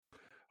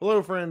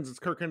Hello, friends. It's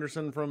Kirk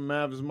Henderson from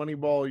Mavs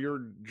Moneyball.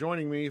 You're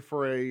joining me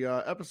for a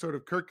episode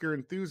of Kirk Your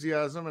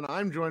Enthusiasm, and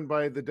I'm joined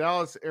by the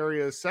Dallas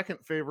area's second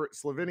favorite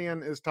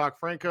Slovenian, Istok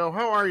Franco.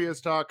 How are you,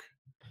 Istok?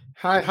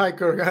 Hi,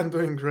 Kirk. I'm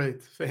doing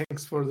great.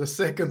 Thanks for the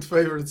second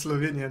favorite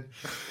Slovenian.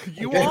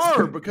 You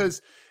are,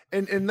 because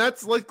and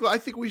that's like, I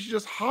think we should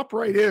just hop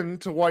right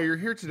into why you're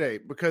here today,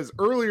 because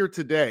earlier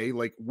today,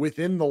 like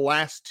within the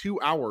last 2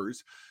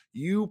 hours,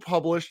 you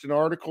published an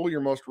article,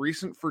 your most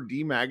recent, for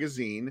D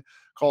Magazine,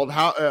 called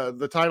 "How."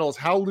 The title is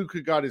 "How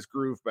Luka Got His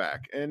Groove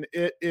Back," and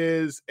it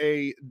is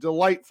a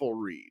delightful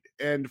read.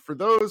 And for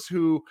those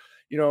who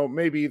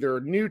maybe they're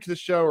new to the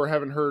show or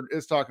haven't heard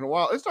Istok in a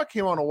while, Istok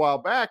came on a while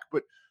back,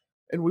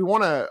 and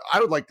I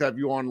would like to have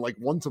you on like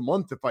once a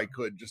month if I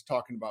could, just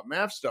talking about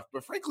Mav stuff.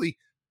 But frankly,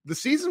 the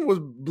season was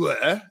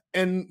bleh,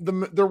 and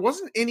there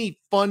wasn't any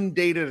fun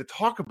data to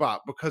talk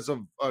about because of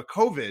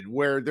COVID,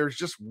 where there's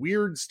just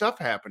weird stuff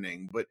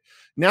happening. But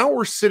now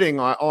we're sitting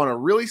on a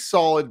really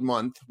solid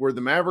month where the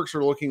Mavericks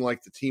are looking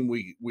like the team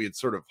we had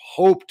sort of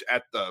hoped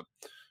at the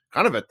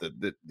kind of at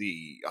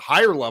the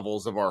higher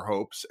levels of our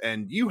hopes.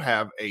 And you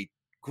have a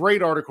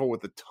great article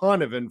with a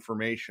ton of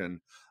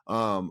information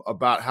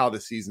about how the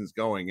season's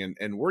going.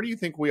 And where do you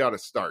think we ought to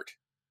start?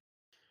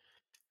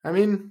 I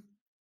mean,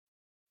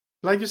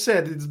 like you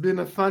said, it's been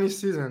a funny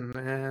season,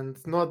 and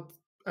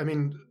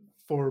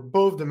for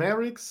both the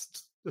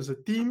Mavericks as a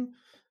team,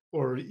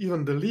 or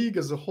even the league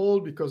as a whole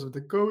because of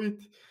the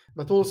COVID,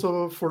 but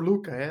also for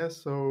Luka. Yeah?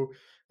 So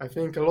I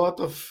think a lot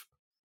of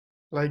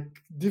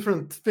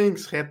different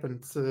things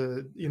happened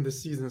in the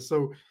season.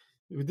 So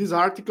with this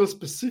article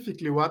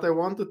specifically, what I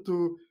wanted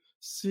to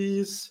see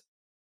is,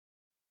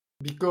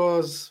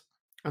 because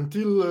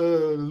until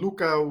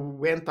Luka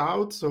went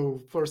out,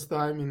 so first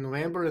time in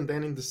November and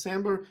then in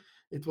December,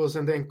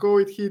 and then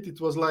COVID hit, it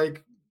was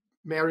like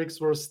Mavericks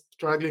were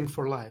struggling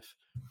for life.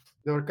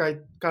 They were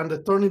kind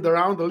of turning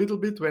around a little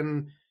bit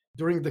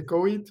during the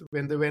COVID,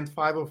 when they went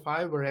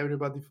 5-5, where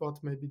everybody thought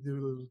maybe they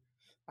will,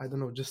 I don't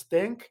know, just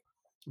tank.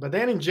 But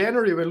then in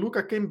January, when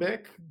Luka came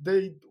back,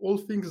 all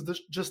things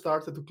just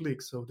started to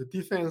click. So the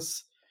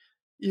defense,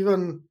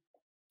 even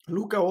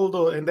Luka,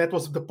 although, and that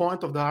was the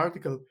point of the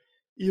article,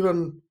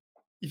 even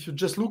if you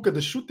just look at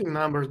the shooting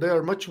numbers, they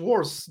are much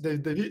worse. They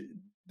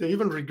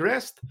even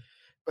regressed.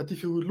 But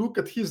if you look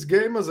at his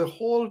game as a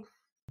whole,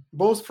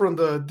 both from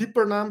the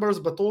deeper numbers,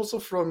 but also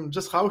from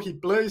just how he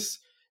plays,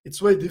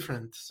 it's way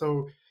different.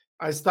 So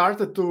I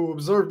started to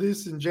observe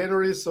this in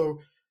January. So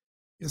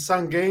in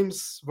some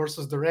games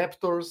versus the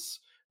Raptors,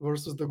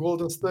 versus the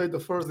Golden State, the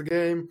first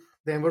game,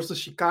 then versus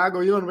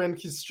Chicago, even when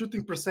his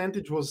shooting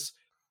percentage was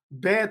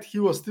bad, he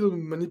was still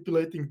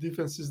manipulating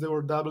defenses. They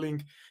were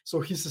doubling, so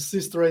his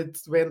assist rate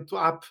went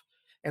up.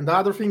 And the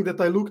other thing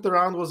that I looked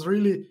around was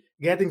really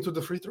getting to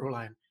the free throw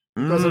line,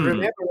 because I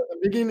remember at the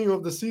beginning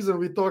of the season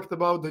we talked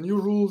about the new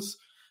rules.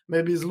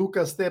 Maybe is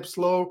Luka step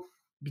slow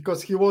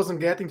because he wasn't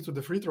getting to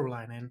the free throw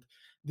line, and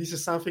this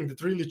is something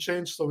that really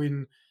changed. So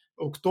in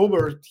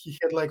October he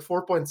had like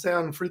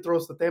 4.7 free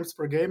throws attempts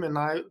per game, and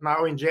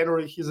now in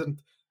January he's at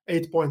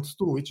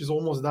 8.2, which is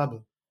almost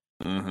double.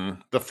 Mm-hmm.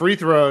 The free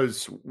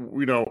throws,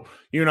 you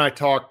and I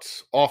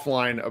talked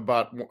offline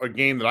about a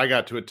game that I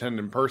got to attend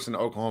in person,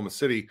 Oklahoma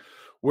City,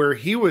 where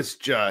he was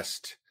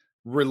just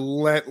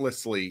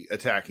relentlessly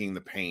attacking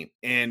the paint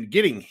and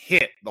getting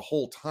hit the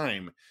whole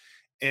time.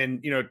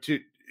 And,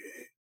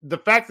 the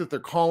fact that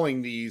they're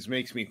calling these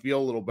makes me feel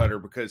a little better,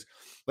 because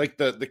like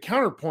the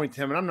counterpoint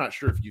to him, and I'm not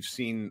sure if you've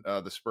seen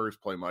the Spurs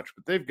play much,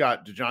 but they've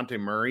got DeJounte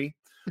Murray,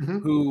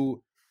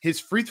 who his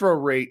free throw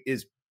rate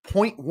is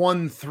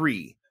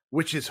 0.13,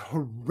 which is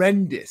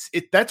horrendous.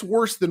 That's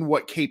worse than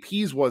what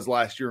KP's was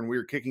last year, and we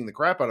were kicking the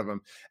crap out of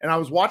him. And I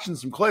was watching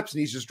some clips, and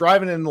he's just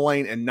driving in the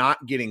lane and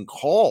not getting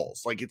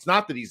calls. Like, it's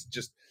not that he's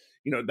just,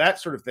 that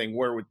sort of thing.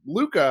 Where with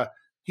Luka,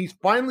 he's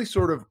finally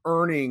sort of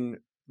earning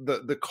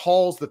the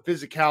calls, the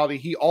physicality.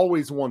 He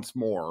always wants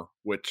more,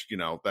 which,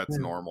 that's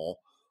normal.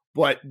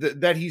 But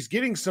that he's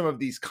getting some of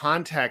these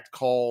contact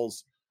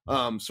calls,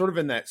 sort of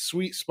in that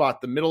sweet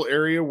spot, the middle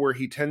area where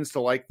he tends to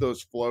like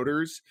those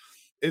floaters,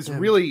 is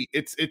really,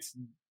 it's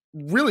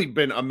really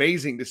been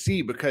amazing to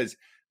see, because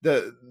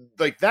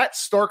that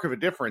stark of a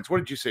difference. What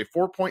did you say?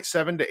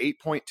 4.7 to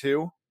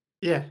 8.2?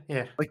 Yeah.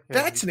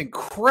 That's an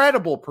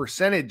incredible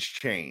percentage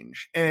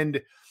change.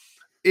 And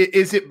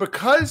is it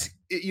because,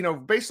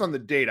 based on the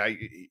data,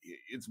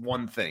 it's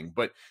one thing,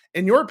 but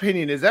in your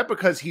opinion, is that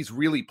because he's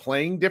really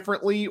playing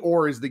differently,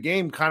 or is the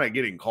game kind of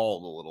getting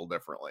called a little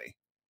differently?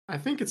 I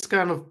think it's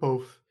kind of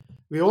both.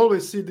 We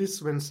always see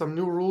this when some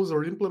new rules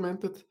are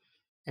implemented,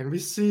 and we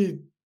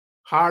see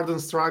Harden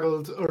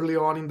struggled early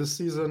on in the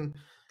season.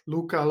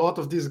 Luka, a lot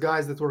of these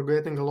guys that were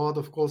getting a lot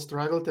of calls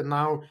struggled, and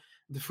now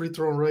the free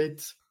throw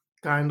rate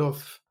kind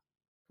of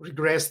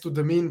regressed to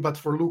the mean, but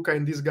for Luka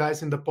and these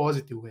guys in the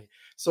positive way.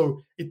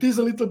 So it is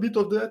a little bit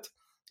of that,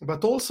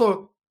 but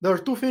also there are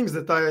two things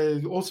that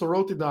I also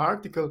wrote in the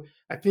article.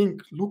 I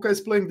think Luka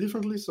is playing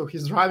differently, so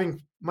he's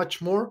driving much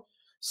more.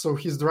 So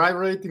his drive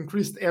rate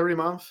increased every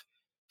month.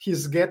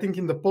 He's getting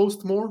in the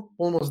post more,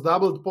 almost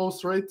doubled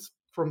post rate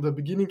from the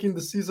beginning in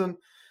the season.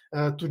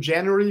 to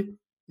January.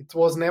 It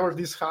was never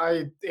this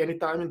high any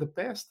time in the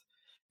past.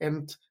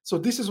 And so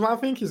this is one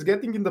thing, he's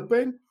getting in the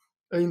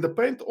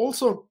paint.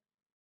 Also,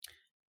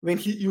 when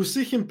you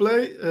see him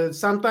play,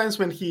 sometimes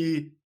when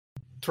he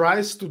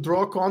tries to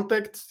draw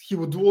contact, he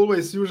would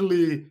always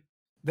usually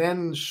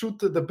then shoot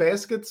the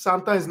basket.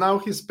 Sometimes now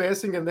he's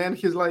passing and then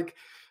he's like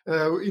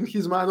in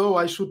his mind, oh,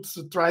 I should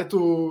try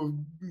to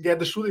get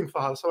the shooting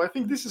foul. So I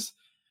think this is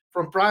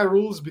from prior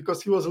rules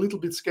because he was a little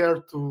bit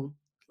scared to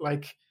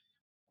like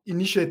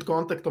initiate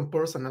contact on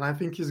person, and I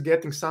think he's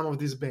getting some of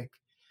this back.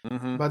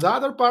 Mm-hmm. But the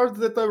other part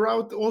that I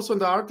wrote also in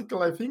the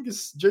article, I think,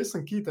 is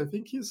Jason Kidd. I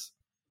think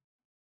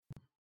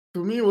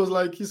to me, was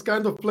like he's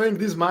kind of playing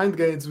these mind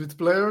games with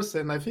players,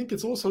 and I think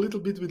it's also a little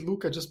bit with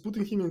Luka, just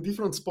putting him in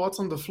different spots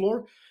on the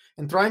floor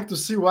and trying to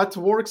see what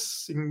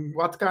works in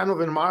what kind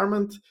of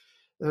environment.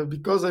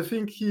 Because I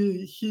think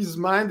his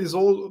mind is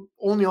all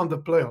only on the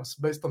playoffs,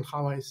 based on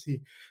how I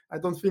see. I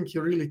don't think he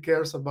really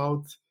cares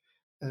about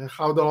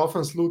how the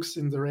offense looks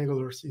in the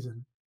regular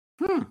season.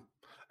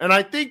 And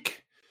I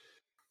think,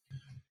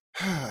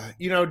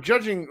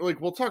 judging,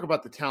 like, we'll talk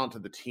about the talent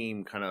of the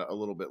team kind of a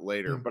little bit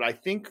later, but I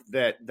think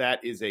that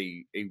is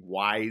a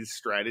wise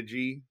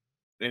strategy,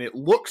 and it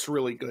looks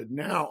really good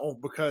now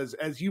because,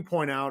 as you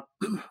point out,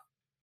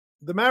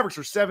 the Mavericks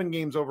are 7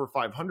 games over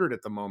 500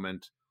 at the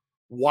moment,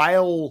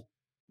 while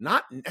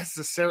not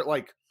necessarily,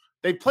 like,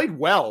 they played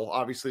well,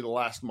 obviously, the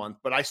last month,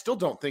 but I still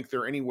don't think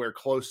they're anywhere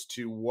close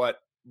to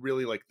what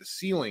really, like, the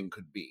ceiling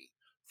could be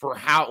for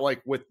how,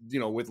 like, with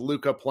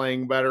Luka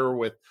playing better,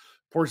 with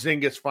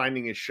Porzingis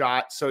finding his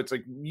shot. So it's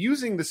like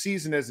using the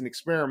season as an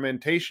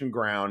experimentation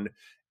ground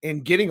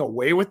and getting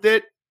away with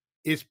it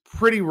is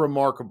pretty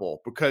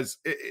remarkable because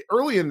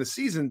early in the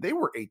season, they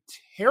were a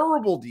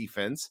terrible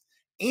defense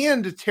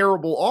and a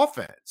terrible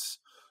offense.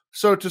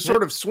 So to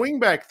sort of swing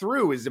back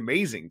through is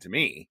amazing to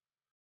me.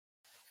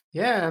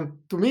 Yeah, and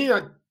to me,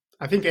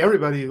 I think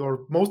everybody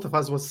or most of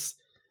us was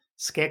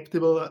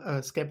skeptical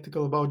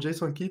about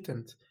Jason Kidd,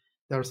 and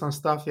there are some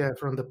stuff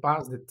from the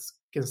past that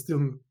can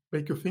still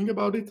make you think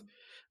about it.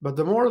 But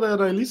the more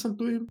that I listen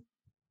to him,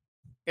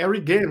 every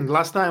game,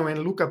 last time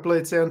when Luka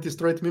played 70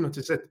 straight minutes,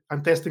 he said,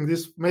 I'm testing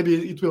this.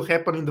 Maybe it will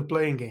happen in the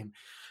playing game.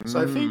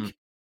 So I think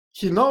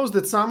he knows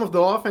that some of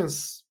the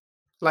offense,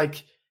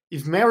 like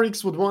if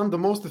Mavericks would want the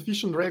most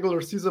efficient regular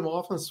season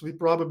offense, we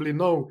probably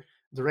know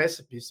the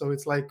recipe. So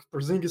it's like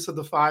Porzingis at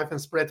the 5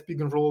 and spread pick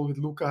and roll with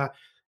Luka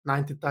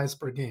 90 times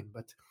per game.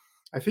 But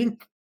I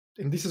think,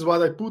 and this is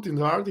what I put in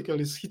the article,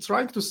 is he's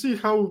trying to see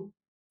how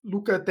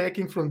Luka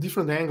attacking from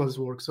different angles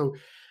works. So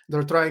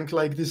they're trying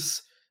like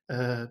this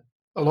a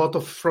lot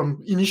of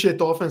from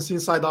initiate offense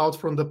inside out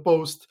from the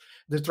post.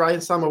 They're trying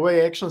some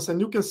away actions,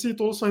 and you can see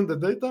it also in the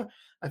data.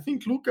 I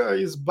think Luka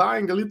is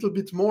buying a little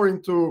bit more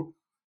into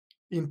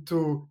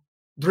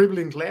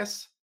dribbling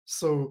less.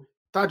 So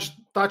touch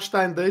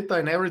time data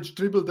and average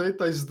dribble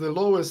data is the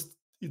lowest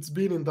it's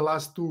been in the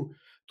last two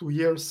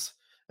years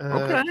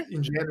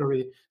in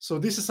January. So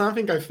this is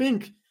something I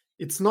think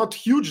it's not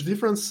huge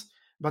difference,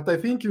 but I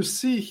think you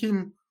see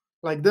him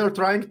like they're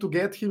trying to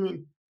get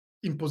him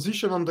in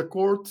position on the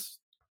court,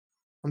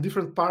 on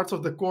different parts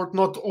of the court,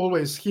 not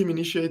always him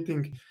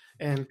initiating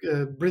and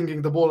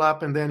bringing the ball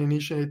up and then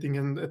initiating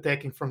and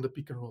attacking from the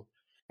pick and roll.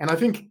 And I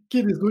think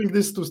Kidd is doing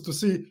this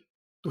to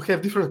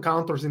have different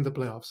counters in the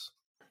playoffs.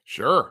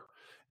 Sure.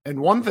 And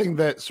one thing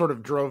that sort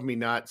of drove me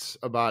nuts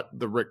about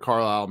the Rick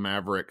Carlisle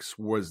Mavericks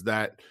was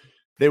that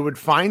they would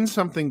find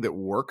something that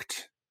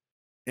worked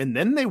and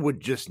then they would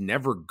just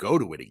never go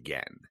to it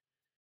again.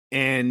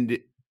 And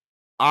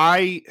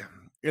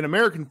in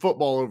American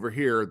football over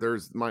here,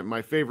 there's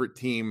my favorite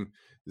team,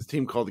 this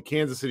team called the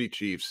Kansas City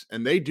Chiefs,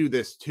 and they do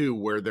this too,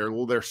 where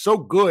they're so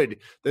good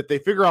that they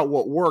figure out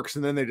what works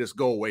and then they just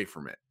go away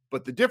from it.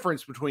 But the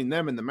difference between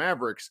them and the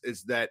Mavericks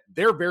is that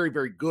they're very,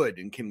 very good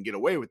and can get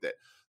away with it.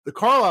 The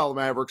Carlisle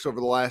Mavericks over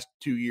the last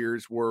 2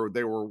 years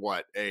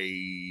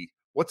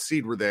what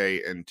seed were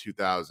they in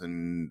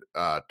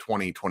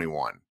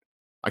 2020-21?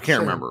 I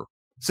can't remember.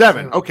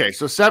 7. Okay,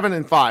 so 7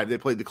 and 5. They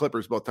played the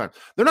Clippers both times.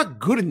 They're not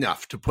good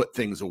enough to put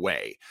things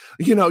away.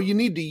 You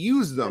need to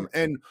use them.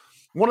 And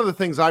one of the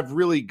things I've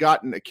really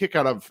gotten a kick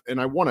out of, and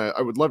I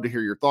would love to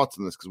hear your thoughts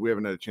on this because we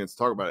haven't had a chance to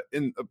talk about it.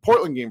 In the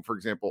Portland game, for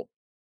example,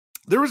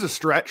 there was a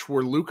stretch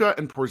where Luka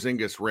and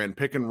Porzingis ran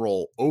pick and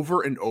roll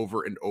over and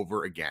over and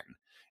over again.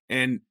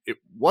 And it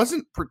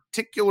wasn't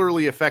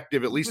particularly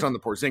effective, at least on the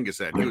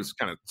Porzingis end. He was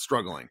kind of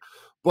struggling.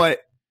 But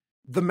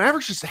the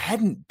Mavericks just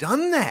hadn't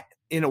done that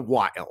in a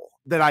while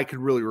that I could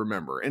really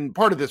remember. And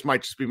part of this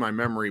might just be my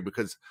memory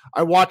because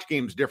I watch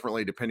games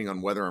differently depending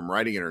on whether I'm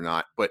writing it or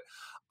not. But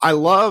I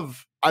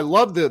love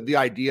the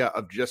idea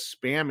of just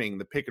spamming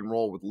the pick and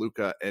roll with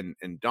Luka and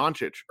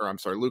Doncic, or I'm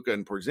sorry, Luka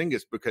and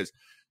Porzingis, because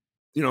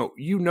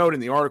you note in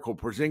the article,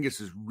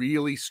 Porzingis is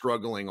really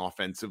struggling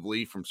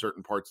offensively from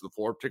certain parts of the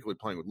floor, particularly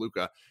playing with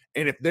Luka.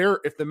 And if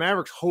the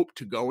Mavericks hope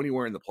to go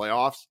anywhere in the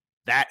playoffs,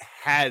 that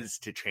has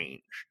to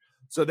change.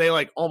 So they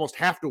almost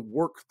have to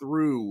work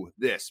through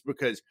this,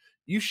 because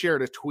you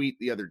shared a tweet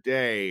the other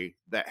day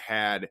that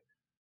had,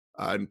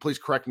 and please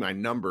correct my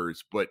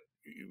numbers, but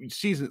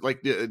season,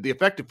 like the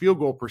effective field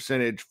goal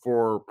percentage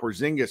for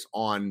Porzingis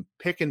on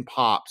pick and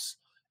pops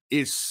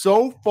is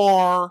so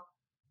far.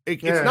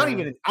 It's not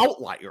even an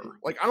outlier.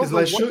 Like I don't know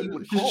what you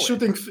would call he's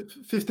shooting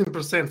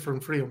 15% from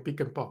free on pick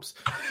and pops,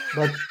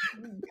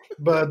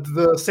 but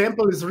the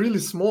sample is really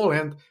small,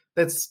 and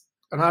that's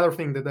another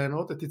thing that I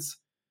noted.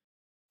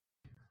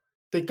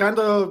 They kind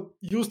of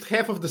used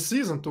half of the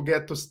season to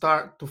get to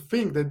start to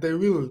think that they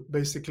will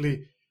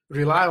basically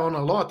rely on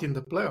a lot in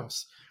the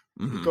playoffs.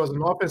 Because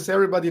in offense,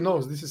 everybody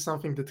knows this is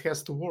something that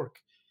has to work.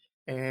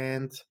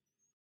 And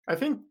I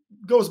think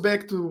it goes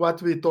back to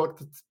what we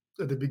talked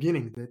at the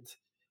beginning, that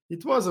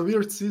it was a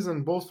weird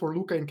season both for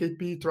Luka and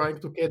KP trying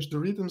to catch the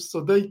rhythms.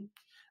 So they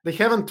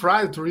haven't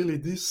tried really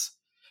this.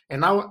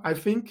 And now I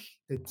think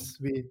it's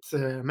with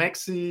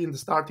Maxey in the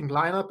starting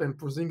lineup and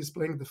Porzingis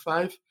playing the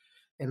 5.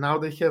 And now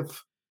they have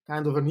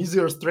kind of an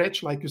easier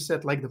stretch, like you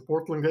said, like the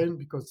Portland game,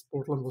 because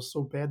Portland was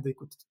so bad they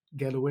could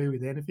get away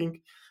with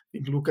anything. I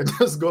think Luka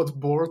just got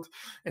bored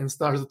and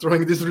started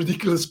throwing these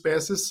ridiculous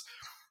passes.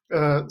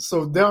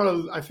 So there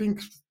are, I think,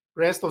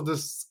 rest of the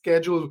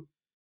schedule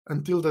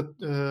until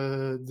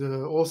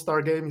the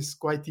All-Star game is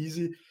quite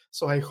easy.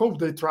 So I hope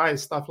they try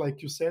stuff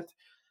like you said,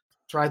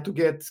 try to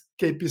get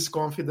KP's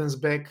confidence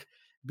back,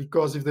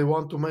 because if they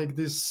want to make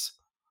this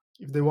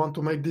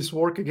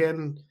work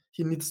again,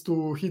 he needs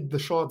to hit the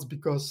shots,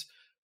 because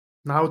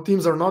now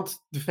teams are not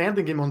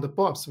defending him on the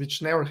pops,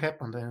 which never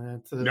happened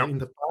in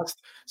the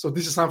past. So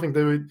this is something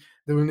they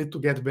will need to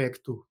get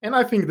back to, and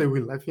I think they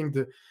will. I think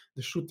the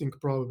shooting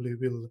probably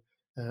will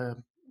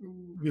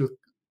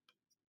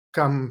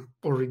come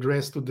or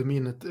regress to the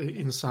minute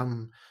in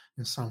some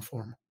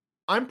form.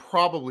 I'm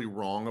probably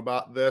wrong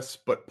about this,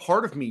 but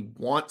part of me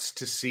wants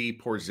to see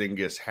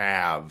Porzingis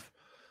have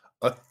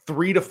a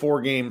 3 to 4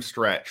 game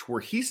stretch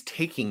where he's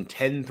taking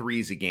 10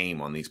 threes a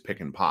game on these pick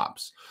and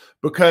pops,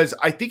 because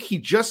I think he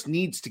just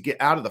needs to get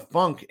out of the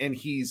funk. And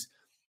he's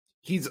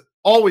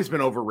always been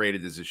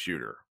overrated as a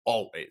shooter,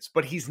 always,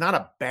 but he's not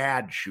a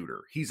bad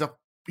shooter. He's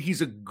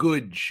a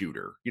good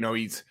shooter. You know,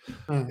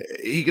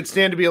 he could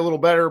stand to be a little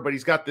better, but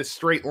he's got this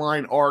straight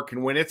line arc,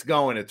 and when it's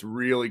going, it's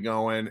really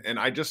going. And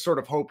I just sort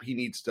of hope he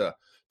needs to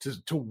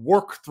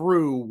work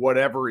through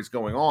whatever is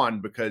going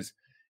on, because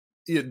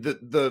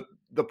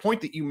the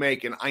point that you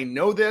make, and I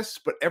know this,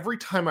 but every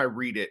time I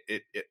read it,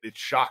 it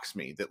shocks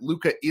me that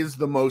Luka is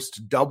the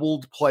most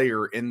doubled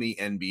player in the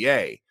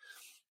NBA.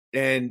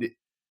 And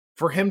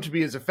for him to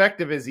be as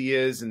effective as he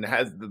is, and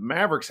as the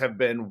Mavericks have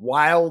been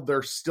while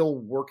they're still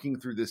working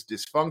through this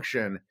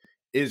dysfunction,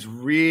 is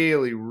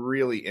really,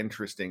 really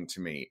interesting to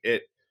me.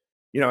 And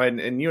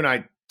you and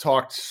I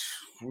talked,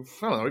 I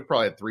don't know, we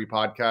probably had 3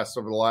 podcasts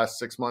over the last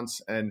 6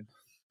 months. And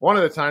one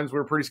of the times we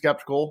were pretty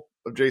skeptical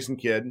of Jason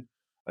Kidd.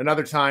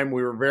 Another time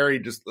we were very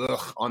just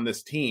on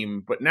this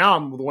team. But now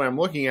the way I'm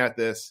looking at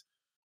this,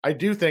 I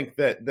do think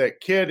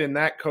that Kidd and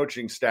that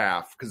coaching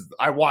staff, because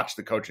I watch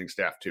the coaching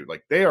staff too,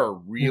 like they are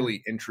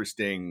really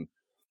interesting.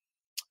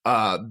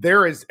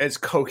 They're as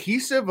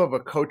cohesive of a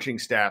coaching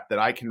staff that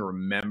I can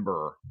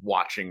remember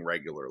watching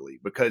regularly,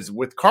 because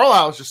with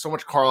Carlisle, it's just so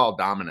much Carlisle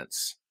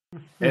dominance.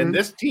 Mm-hmm. And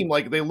this team,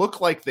 like they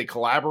look like they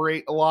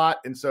collaborate a lot.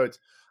 And so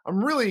I'm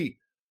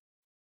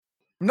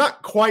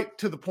not quite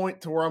to the point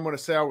to where I'm going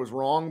to say I was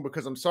wrong,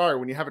 because I'm sorry,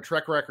 when you have a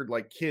track record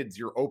like Kidd's,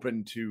 you're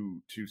open to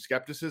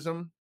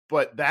skepticism,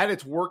 but that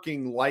it's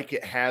working like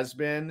it has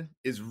been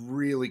is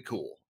really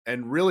cool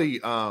and really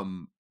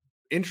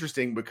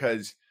interesting,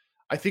 because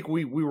I think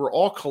we were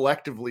all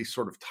collectively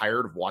sort of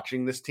tired of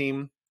watching this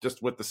team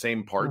just with the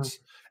same parts.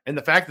 And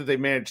the fact that they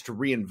managed to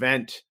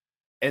reinvent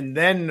and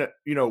then,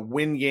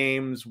 win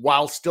games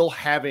while still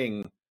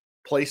having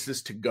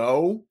places to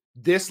go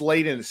this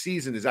late in the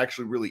season is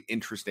actually really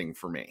interesting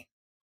for me.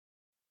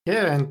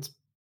 Yeah, and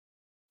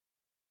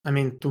I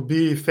mean, to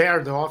be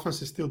fair, the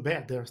offense is still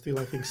bad. They're still,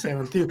 I think,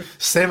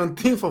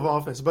 17th of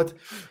offense. But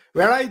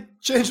where I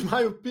changed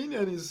my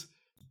opinion is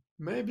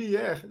maybe,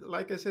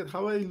 like I said,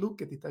 how I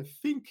look at it.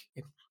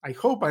 I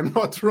hope I'm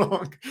not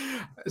wrong.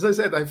 As I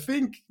said, I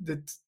think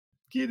that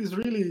Kidd is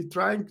really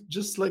trying,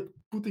 just like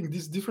putting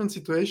this different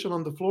situation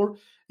on the floor,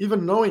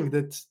 even knowing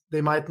that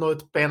they might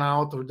not pan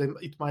out, or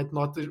it might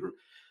not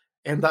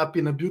end up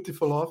in a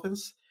beautiful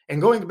offense.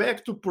 And going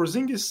back to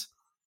Porzingis'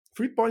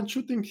 3-point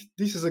shooting,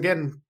 this is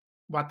again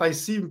what I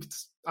see.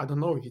 I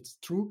don't know if it's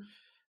true,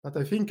 but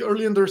I think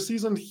early in their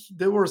season,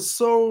 they were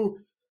so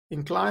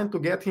inclined to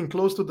get him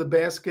close to the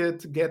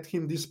basket, get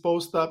him these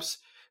post-ups.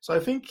 So I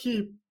think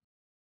he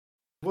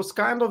was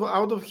kind of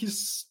out of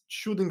his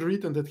shooting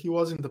rhythm that he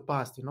was in the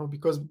past,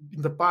 because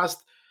in the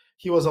past,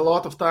 he was a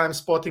lot of time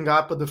spotting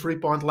up at the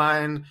 3-point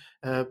line,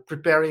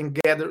 preparing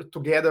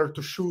together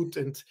to shoot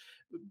and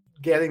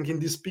getting in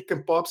these pick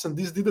and pops. And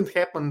this didn't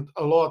happen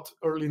a lot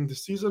early in the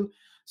season.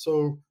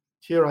 So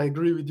here I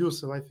agree with you.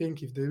 So I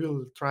think if they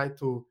will try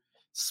to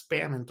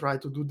spam and try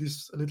to do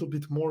this a little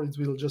bit more, it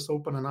will just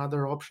open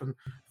another option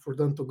for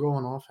them to go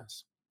on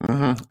offense.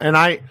 Mm-hmm.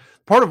 And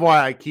part of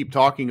why I keep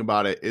talking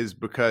about it is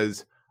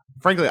because,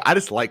 frankly, I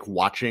just like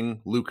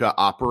watching Luka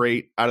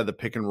operate out of the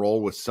pick and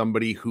roll with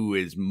somebody who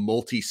is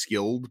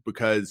multi-skilled,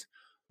 because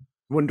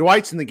when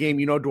Dwight's in the game,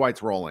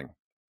 Dwight's rolling.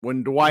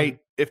 When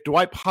if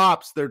Dwight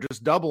pops, they're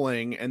just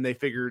doubling, and they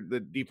figure the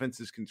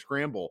defenses can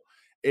scramble.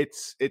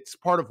 It's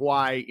part of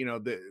why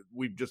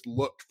we've just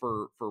looked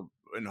for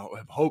and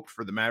have hoped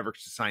for the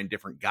Mavericks to sign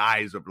different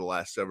guys over the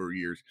last several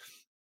years.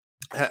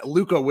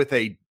 Luka with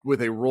a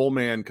roll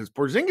man, because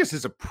Porzingis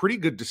is a pretty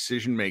good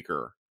decision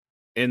maker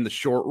in the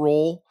short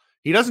roll.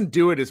 He doesn't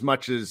do it as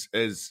much as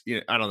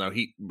I don't know.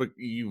 But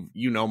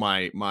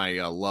my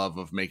love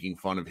of making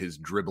fun of his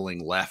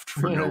dribbling left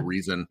for no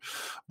reason.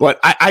 But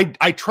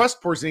I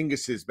trust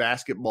Porzingis's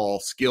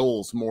basketball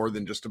skills more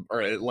than just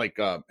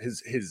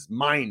his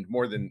mind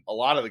more than a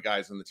lot of the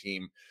guys on the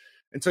team.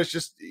 And so it's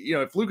just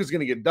if Luka's going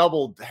to get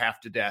doubled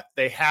half to death,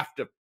 they have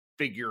to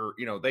figure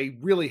they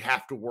really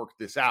have to work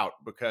this out,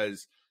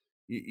 because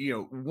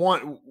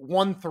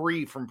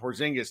 1-3 from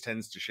Porzingis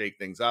tends to shake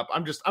things up.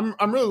 I'm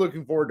really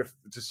looking forward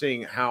to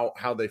seeing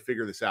how they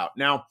figure this out.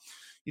 Now,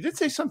 you did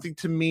say something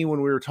to me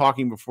when we were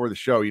talking before the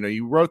show.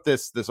 You wrote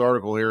this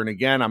article here, and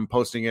again, I'm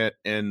posting it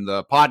in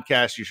the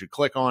podcast. You should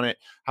click on it.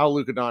 How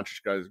Luka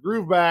Doncic got his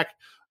groove back.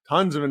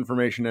 Tons of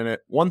information in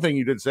it. One thing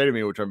you did say to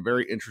me, which I'm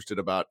very interested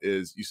about,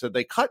 is you said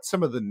they cut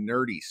some of the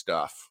nerdy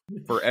stuff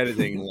for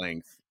editing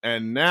length.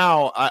 And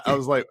now I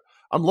was like,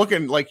 I'm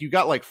looking like you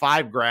got like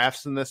 5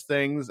 graphs in this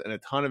things and a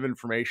ton of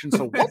information.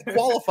 So what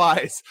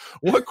qualifies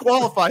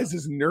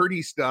as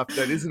nerdy stuff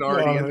that isn't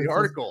already in the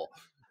article?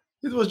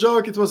 It was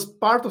joke. It was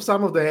part of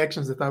some of the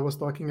actions that I was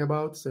talking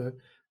about. So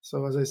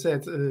as I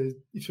said,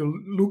 if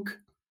you look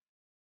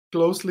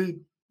closely,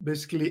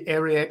 basically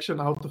every action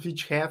out of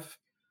each half,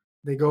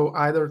 they go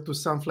either to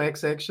some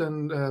flex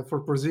action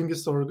for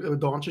Porzingis or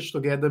Doncic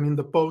to get them in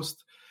the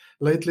post.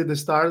 Lately, they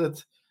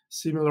started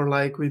similar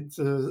like with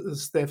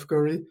Steph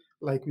Curry,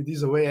 like with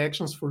these away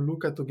actions for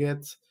Luka to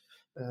get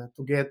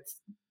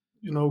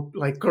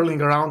like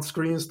curling around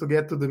screens to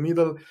get to the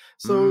middle.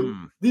 So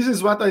this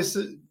is what I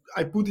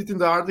put it in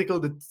the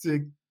article, that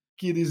the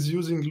kid is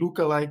using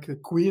Luka like a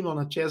queen on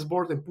a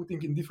chessboard and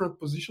putting in different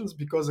positions,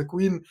 because a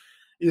queen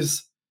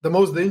is the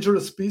most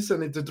dangerous piece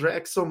and it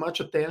attracts so much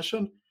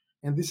attention.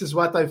 And this is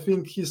what I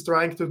think he's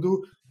trying to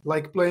do,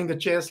 like playing a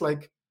chess,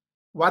 like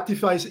what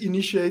if I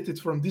initiate it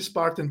from this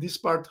part and this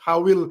part? How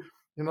will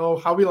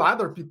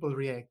other people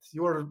react?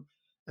 You're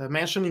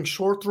mentioning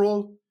short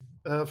roll,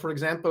 for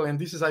example, and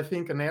this is, I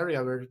think, an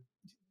area where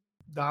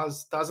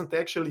doesn't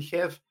actually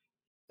have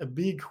a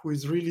big who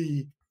is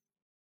really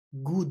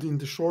good in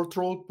the short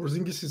roll.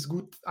 Porzingis is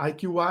good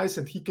IQ-wise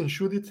and he can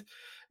shoot it,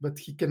 but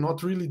he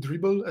cannot really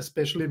dribble,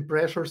 especially in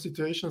pressure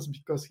situations,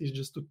 because he's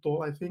just too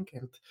tall, I think.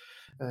 And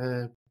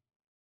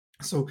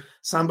so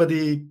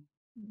somebody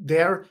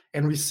there,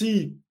 and we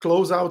see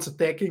closeouts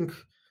attacking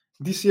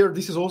this year.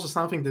 This is also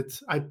something that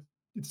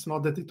it's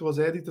not that it was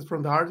edited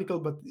from the article,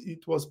 but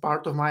it was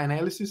part of my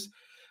analysis.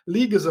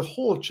 League as a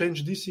whole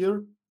changed this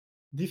year.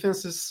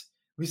 Defenses,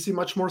 we see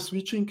much more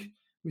switching.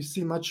 We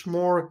see much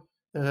more,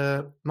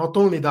 not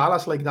only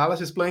Dallas, like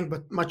Dallas is playing,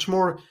 but much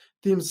more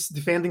teams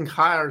defending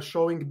higher,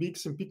 showing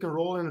bigs in pick and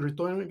roll and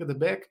returning at the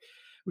back,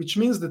 which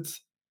means that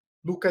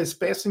Luka is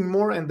passing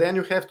more, and then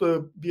you have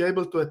to be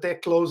able to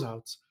attack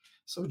closeouts.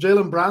 So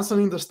Jalen Brunson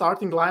in the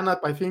starting lineup,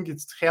 I think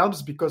it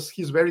helps because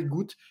he's very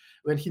good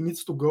when he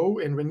needs to go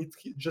and when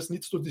he just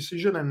needs to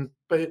decision and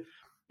pay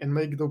and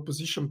make the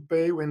opposition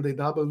pay when they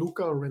double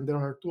Luka or when there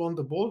are 2 on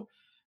the ball.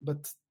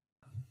 But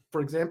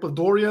for example,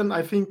 Dorian,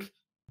 I think,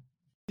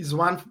 is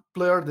one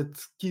player that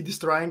Kid is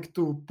trying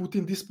to put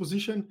in this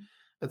position.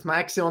 But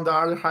Maxey on the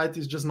other side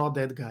is just not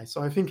that guy.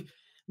 So I think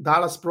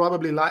Dallas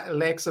probably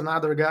lacks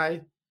another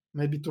guy,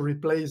 maybe to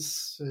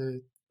replace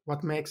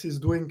what Maxey is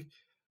doing,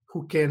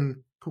 who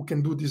can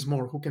do this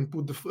more, who can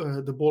put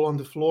the ball on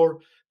the floor,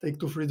 take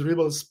 2 free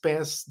dribbles,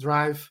 pass,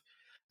 drive,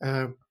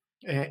 and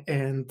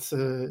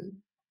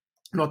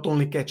not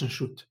only catch and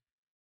shoot.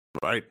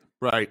 Right.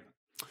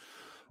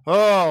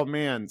 Oh,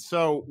 man.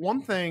 So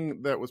one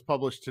thing that was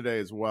published today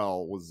as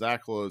well was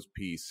Zach Lowe's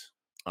piece,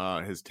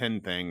 his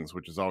 10 things,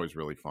 which is always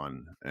really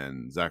fun.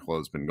 And Zach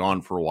Lowe's been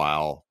gone for a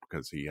while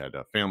because he had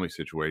a family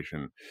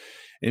situation.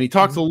 And he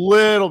talks a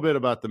little bit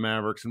about the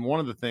Mavericks. And one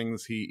of the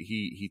things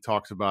he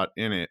talks about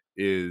in it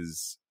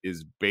is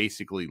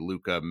basically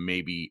Luka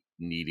maybe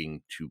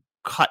needing to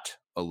cut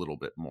a little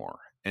bit more.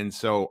 And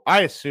so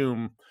I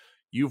assume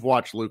you've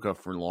watched Luka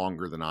for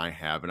longer than I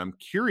have. And I'm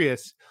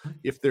curious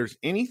if there's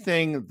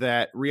anything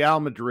that Real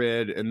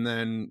Madrid and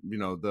then,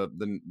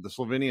 the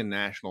Slovenian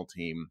national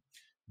team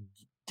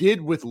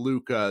did with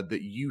Luka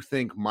that you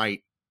think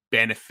might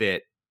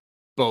benefit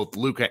both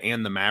Luka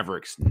and the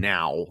Mavericks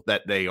now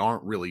that they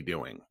aren't really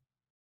doing.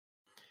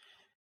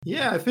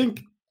 Yeah, I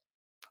think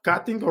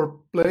cutting or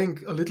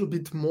playing a little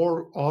bit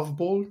more off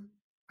ball.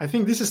 I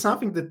think this is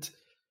something that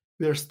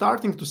we are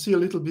starting to see a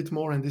little bit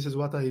more, and this is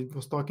what I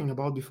was talking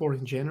about before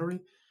in January.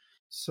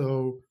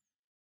 So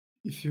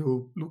if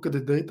you look at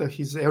the data,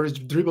 his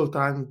average dribble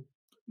time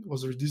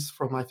was reduced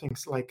from, I think,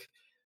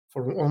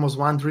 for almost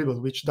 1 dribble,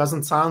 which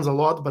doesn't sound a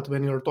lot, but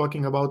when you're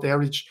talking about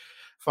average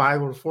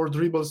 5 or 4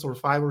 dribbles or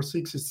 5 or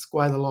 6, it's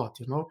quite a lot,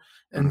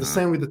 And the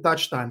same with the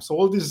touch time. So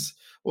all this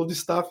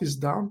stuff is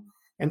down.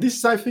 And this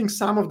is, I think,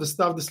 some of the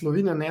stuff the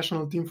Slovenian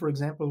national team, for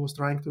example, was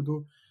trying to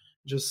do,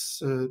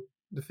 just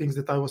the things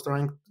that I was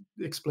trying to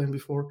explain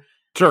before.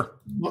 Sure.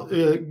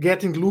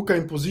 Getting Luka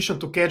in position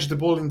to catch the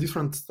ball in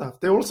different stuff.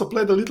 They also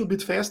played a little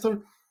bit faster,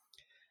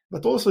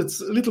 but also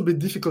it's a little bit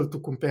difficult to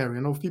compare.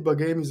 FIBA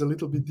game is a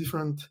little bit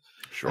different.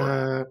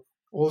 Sure.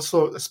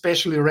 Also,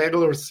 especially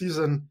regular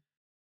season,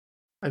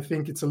 I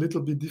think it's a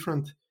little bit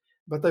different.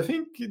 But I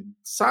think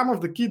some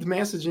of the kid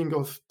messaging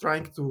of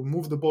trying to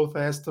move the ball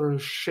faster,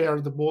 share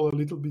the ball a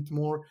little bit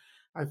more,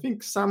 I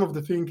think some of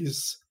the thing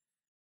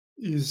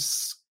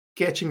is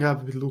catching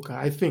up with Luka.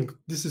 I think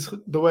this is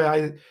the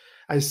way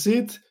I see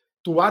it.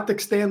 To what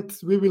extent,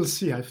 we will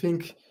see. I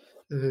think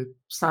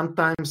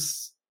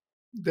sometimes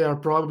they are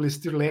probably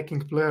still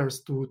lacking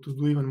players to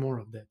do even more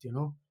of that,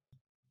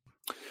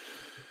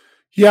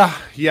 Yeah.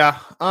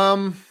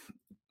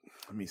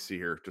 Let me see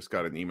here. Just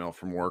got an email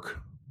from work.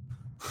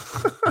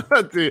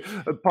 The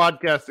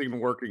podcasting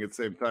and working at the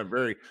same time.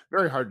 Very,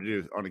 very hard to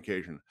do on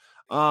occasion.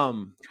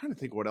 Trying to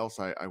think what else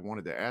I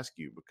wanted to ask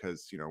you,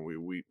 because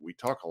we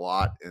talk a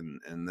lot,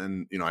 and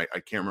then I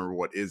can't remember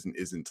what is and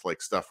isn't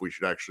like stuff we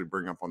should actually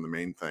bring up on the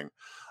main thing.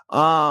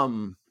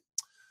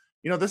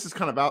 This is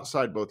kind of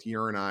outside both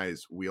your and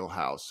I's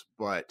wheelhouse,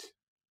 but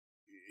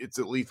it's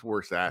at least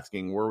worth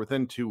asking. We're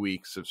within 2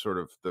 weeks of sort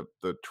of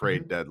the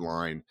trade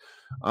deadline.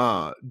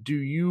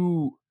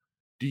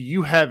 Do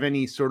you have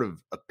any sort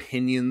of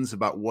opinions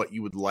about what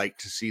you would like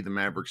to see the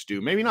Mavericks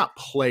do? Maybe not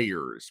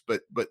players,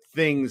 but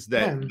things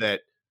that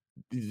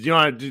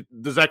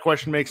does that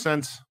question make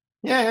sense?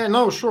 Yeah,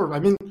 no, sure. I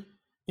mean,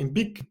 in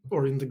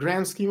the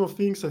grand scheme of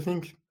things, I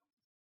think,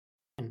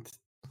 and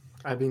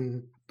I've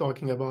been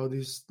talking about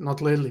this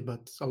not lately,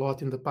 but a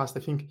lot in the past,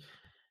 I think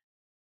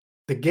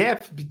the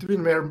gap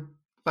between where,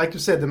 like you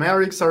said, the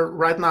Mavericks are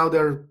right now,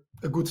 they're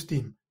a good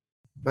team.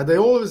 But they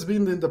always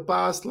been in the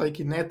past, like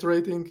in net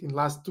rating, in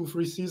last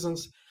 2-3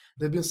 seasons,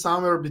 they've been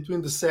somewhere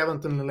between the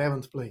 7th and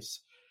 11th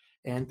place.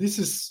 And this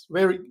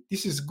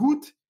is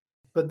good,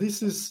 but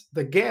this is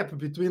the gap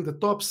between the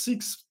top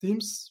 6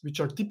 teams, which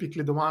are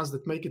typically the ones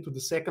that make it to the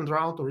second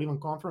round or even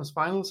conference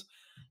finals,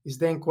 is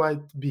then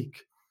quite big.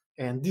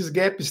 And this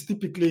gap is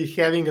typically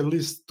having at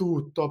least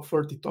 2 top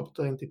 30, top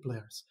 20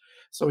 players.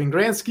 So in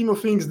grand scheme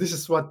of things, this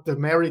is what the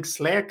Mavericks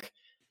lack.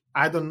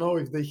 I don't know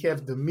if they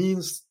have the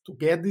means to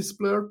get this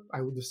player.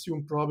 I would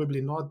assume probably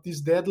not this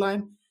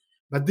deadline.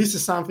 But this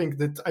is something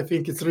that I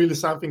think it's really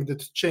something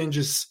that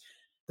changes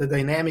the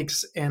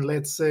dynamics and,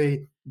 let's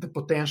say, the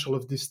potential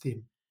of this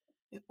team.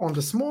 On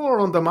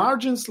the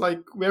margins,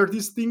 like where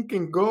this thing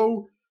can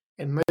go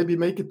and maybe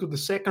make it to the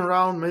second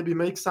round, maybe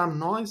make some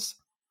noise,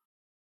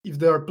 if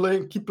they are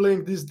keep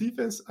playing this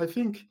defense, I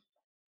think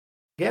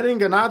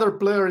getting another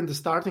player in the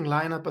starting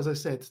lineup, as I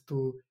said,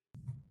 to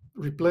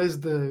replace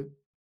the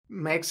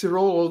Maxey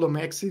role, although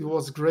Maxey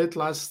was great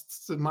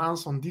last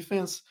month on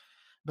defense,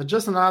 but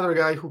just another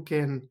guy who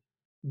can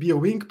be a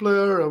wing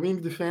player, a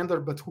wing defender,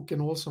 but who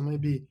can also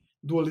maybe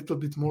do a little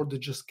bit more than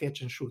just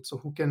catch and shoot. So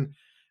who can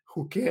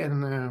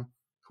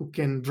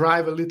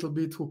drive a little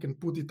bit, who can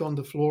put it on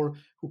the floor,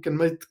 who can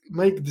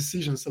make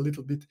decisions a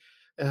little bit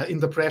in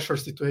the pressure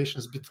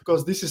situations,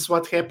 because this is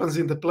what happens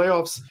in the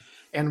playoffs,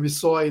 and we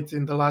saw it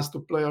in the last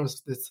 2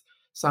 playoffs that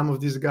some of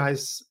these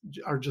guys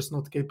are just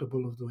not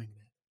capable of doing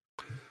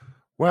that.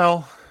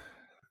 Well,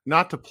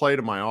 not to play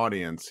to my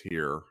audience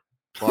here,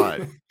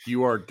 but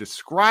you are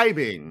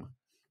describing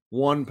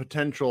one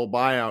potential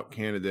buyout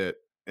candidate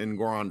in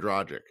Goran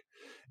Dragic.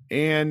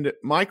 And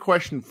my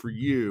question for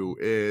you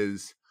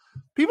is,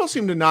 people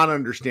seem to not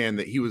understand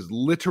that he was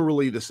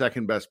literally the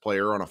second best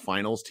player on a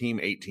finals team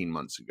 18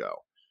 months ago.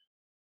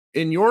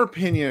 In your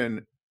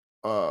opinion,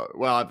 I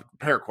have a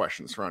pair of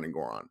questions surrounding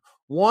Goran.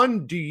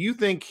 One, do you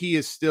think he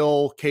is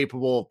still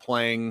capable of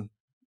playing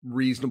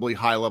reasonably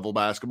high level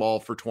basketball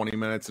for 20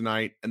 minutes a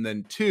night? And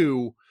then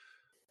 2,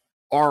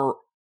 do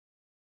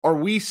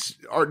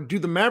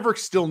the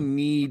Mavericks still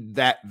need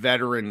that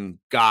veteran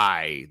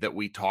guy that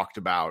we talked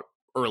about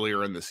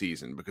earlier in the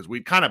season? Because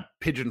we kind of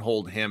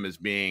pigeonholed him as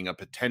being a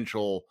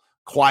potential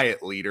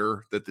quiet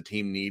leader that the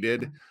team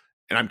needed.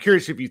 And I'm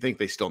curious if you think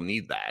they still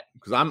need that,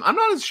 because I'm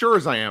not as sure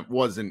as I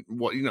wasn't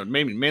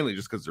mainly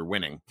just because they're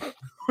winning.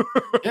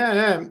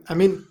 Yeah. I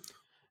mean,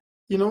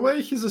 in a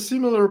way, he's a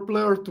similar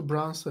player to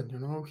Brunson.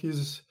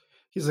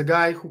 He's a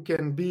guy who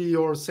can be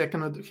your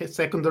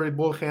secondary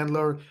ball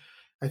handler.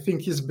 I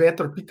think he's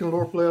better pick and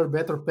roll player,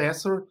 better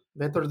passer,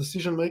 better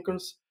decision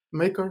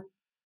maker,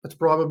 but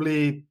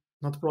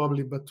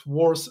but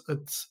worse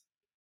at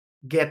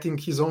getting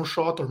his own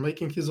shot or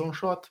making his own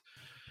shot.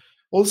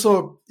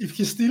 Also, if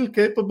he's still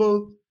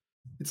capable,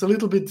 it's a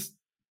little bit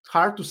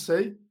hard to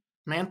say.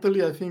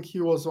 Mentally, I think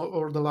he was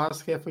over the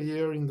last half a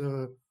year in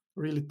the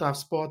really tough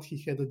spot.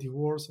 He had a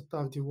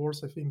tough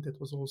divorce. I think that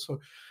was also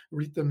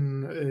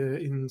written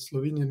in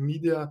Slovenian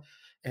media.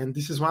 And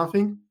this is one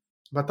thing.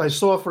 But I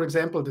saw, for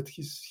example, that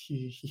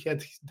he had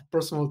the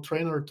personal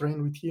trainer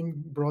train with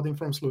him, brought him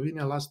from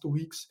Slovenia last 2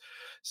 weeks.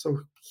 So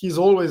he's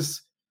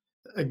always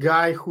a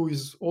guy who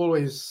is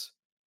always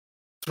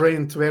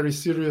trained very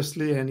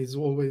seriously and is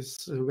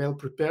always well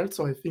prepared.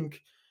 So I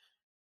think,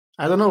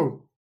 I don't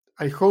know.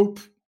 I hope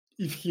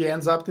if he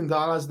ends up in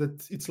Dallas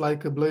that it's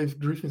like a Blake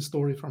Griffin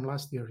story from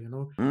last year.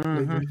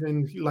 Blake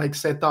Griffin like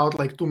set out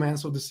like 2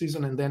 months of the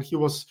season, and then he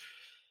was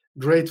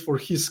great for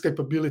his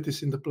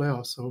capabilities in the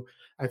playoffs. So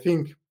I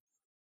think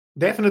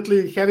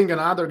definitely having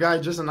another guy,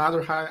 just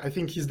another high, I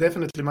think he's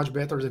definitely much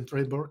better than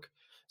Trey Burke.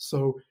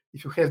 So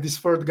if you have this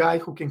third guy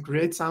who can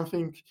create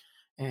something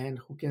and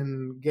who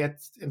can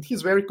get, and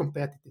he's very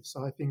competitive.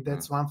 So I think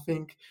that's one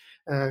thing.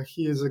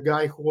 He is a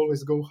guy who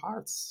always go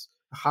hard.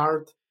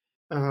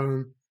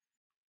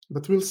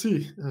 But we'll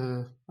see.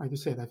 Like you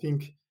said, I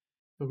think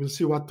we'll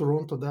see what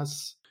Toronto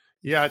does.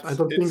 Yeah, I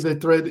don't think they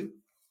trade.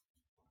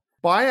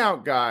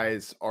 Buyout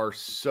guys are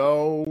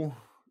so,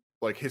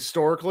 like,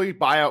 historically,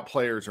 buyout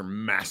players are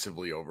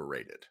massively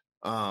overrated.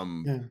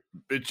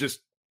 It's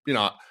just,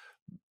 Peja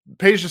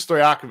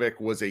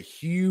Stojakovic was a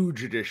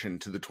huge addition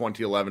to the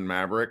 2011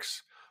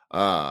 Mavericks.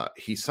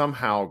 He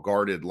somehow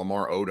guarded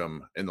Lamar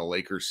Odom in the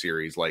Lakers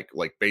series, like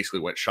basically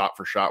went shot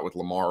for shot with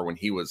Lamar when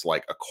he was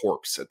like a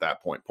corpse at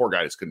that point. Poor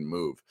guy just couldn't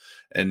move.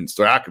 And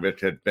Stojakovic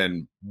had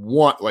been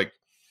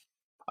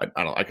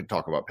I could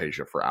talk about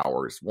Peja for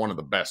hours. One of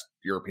the best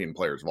European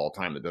players of all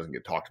time that doesn't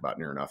get talked about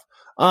near enough.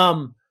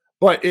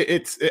 But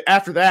it's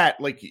after that,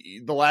 like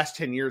the last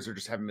 10 years, there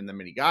just haven't been that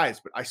many guys.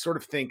 But I sort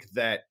of think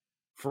that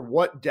for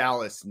what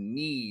Dallas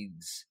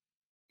needs,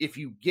 if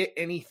you get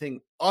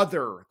anything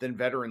other than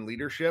veteran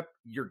leadership,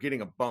 you're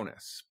getting a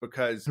bonus,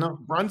 because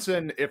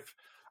Brunson,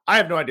 I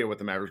have no idea what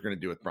the Mavericks are going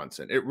to do with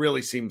Brunson. It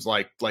really seems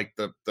like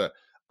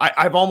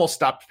I've almost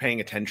stopped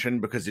paying attention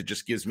because it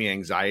just gives me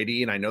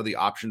anxiety, and I know the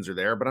options are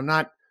there, but I'm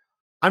not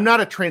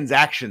a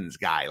transactions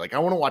guy. Like, I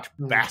want to watch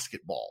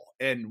basketball.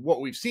 And what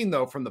we've seen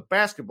though from the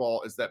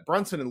basketball is that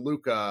Brunson and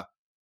Luka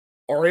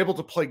are able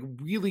to play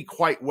really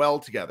quite well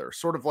together,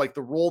 sort of like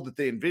the role that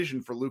they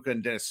envisioned for Luka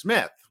and Dennis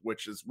Smith,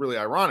 which is really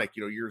ironic,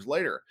 years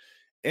later.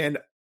 And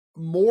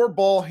more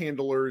ball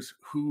handlers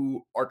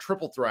who are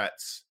triple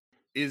threats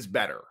is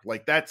better.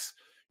 Like that's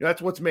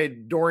what's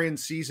made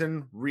Dorian's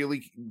season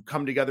really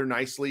come together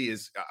nicely.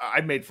 Is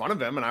I made fun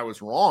of him and I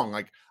was wrong.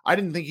 Like, I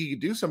didn't think he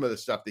could do some of the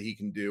stuff that he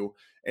can do.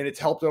 And it's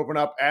helped open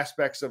up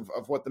aspects of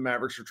what the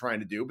Mavericks are trying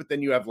to do. But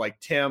then you have like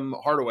Tim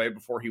Hardaway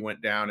before he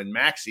went down, and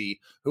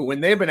Maxey, who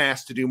when they've been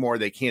asked to do more,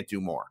 they can't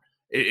do more.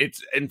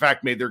 It's in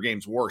fact made their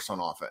games worse on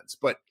offense.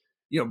 But,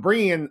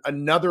 bringing in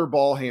another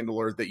ball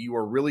handler that you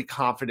are really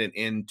confident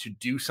in to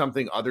do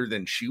something other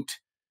than shoot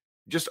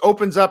just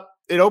opens up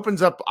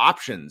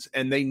options,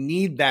 and they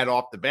need that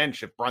off the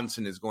bench if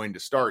Brunson is going to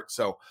start.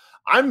 So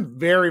I'm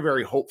very,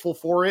 very hopeful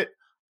for it.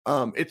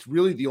 It's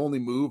really the only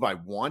move I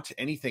want.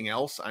 Anything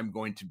else I'm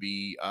going to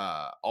be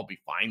I'll be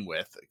fine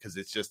with, because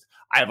it's just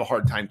I have a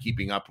hard time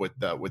keeping up with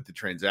the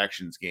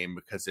transactions game,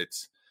 because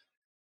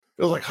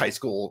feels like high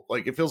school,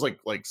 like it feels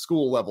like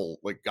school level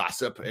like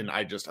gossip, and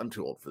I'm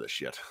too old for this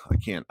shit. I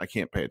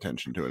can't pay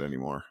attention to it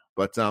anymore.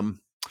 But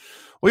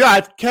well, yeah,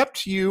 I've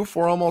kept you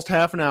for almost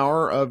half an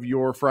hour of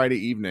your Friday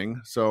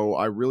evening, so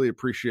I really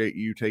appreciate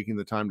you taking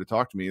the time to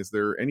talk to me. Is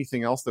there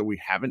anything else that we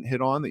haven't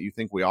hit on that you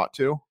think we ought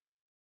to?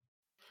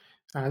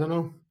 I don't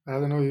know.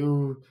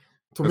 To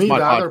That's me, the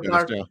other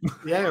part,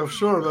 yeah,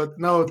 sure, but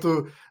no.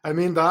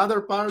 The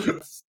other part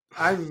that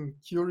I'm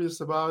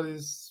curious about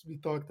is, we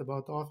talked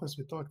about offense,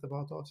 we talked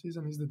about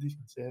offseason, is the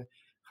defense. Yeah,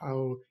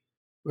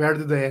 where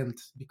did they end?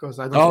 Because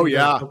I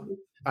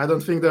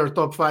don't think they're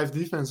top 5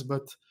 defense,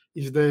 but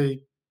if they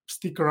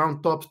stick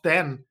around top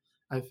 10,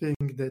 I think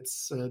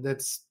that's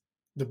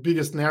the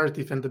biggest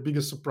narrative and the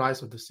biggest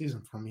surprise of the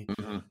season for me.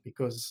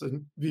 Because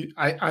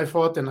I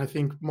thought, and I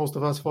think most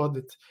of us thought,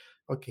 that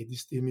okay,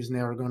 this team is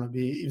never going to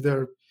be, if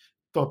they're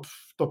top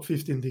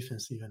 15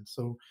 defense even.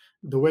 So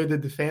the way they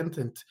defend,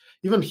 and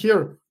even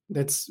here,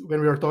 that's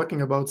when we are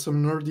talking about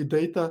some nerdy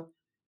data,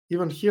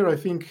 even here I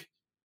think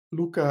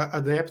Luka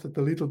adapted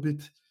a little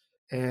bit.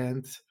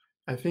 And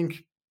I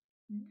think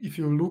if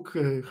you look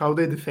how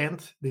they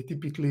defend, they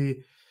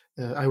typically,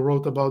 I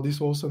wrote about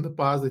this also in the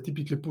past, they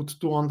typically put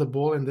 2 on the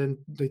ball and then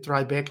they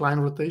try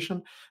backline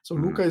rotation. So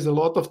Luka is a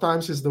lot of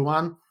times is the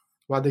one,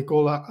 what they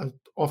call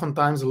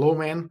oftentimes a low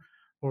man,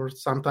 or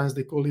sometimes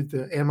they call it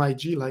the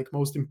MIG, like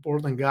most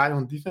important guy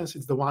on defense.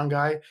 It's the one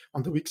guy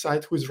on the weak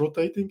side who is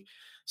rotating.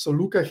 So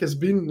Luka has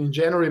been in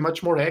January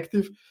much more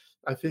active.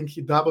 I think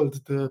he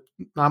doubled the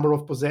number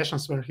of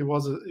possessions where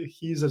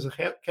he's as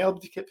a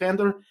help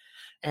defender.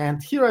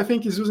 And here I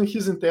think he's using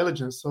his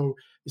intelligence. So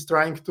he's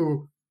trying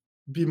to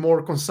be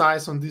more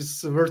concise on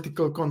these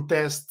vertical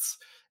contests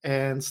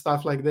and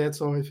stuff like that.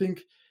 So I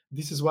think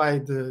this is why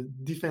the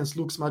defense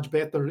looks much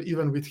better,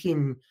 even with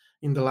him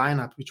in the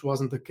lineup, which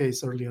wasn't the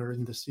case earlier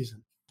in the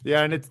season.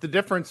 Yeah, and it's the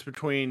difference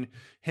between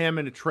him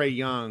and a Trae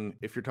Young,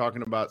 if you're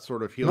talking about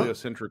sort of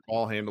heliocentric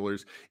ball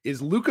handlers,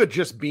 is Luka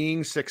just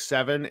being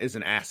 6'7" is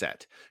an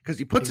asset, because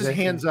he puts his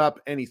hands up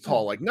and he's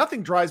tall. Like,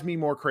 nothing drives me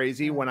more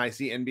crazy when I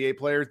see NBA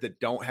players that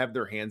don't have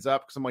their hands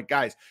up, because I'm like,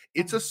 guys,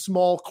 it's a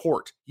small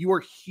court. You are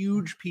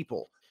huge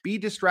people. Be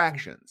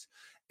distractions.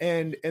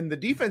 And the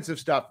defensive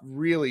stuff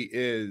really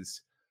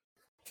is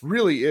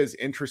really is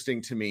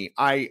interesting to me.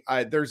 I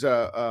there's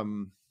a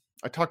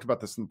I talked about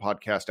this in the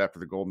podcast after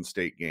the Golden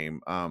State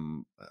game. I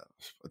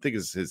think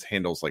his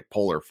handle's like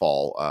Polar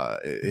Fall.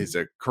 He's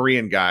a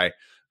Korean guy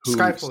who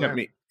sent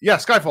me,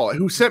 Skyfall,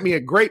 who sent me a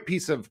great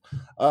piece of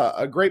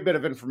a great bit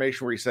of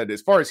information where he said,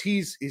 as far as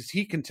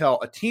he can tell,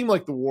 a team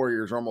like the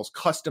Warriors are almost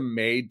custom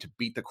made to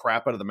beat the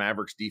crap out of the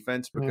Mavericks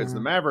defense, because the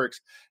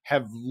Mavericks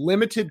have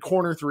limited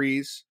corner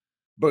threes,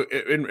 but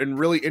in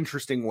really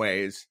interesting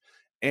ways.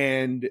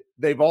 And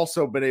they've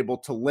also been able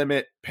to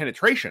limit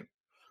penetration.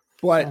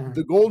 But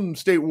the Golden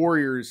State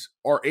Warriors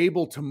are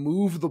able to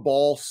move the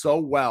ball so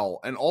well,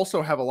 and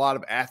also have a lot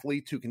of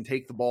athletes who can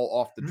take the ball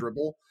off the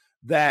dribble,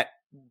 that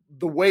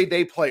the way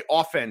they play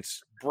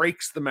offense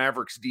breaks the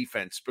Mavericks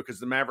defense, because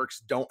the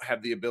Mavericks don't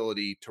have the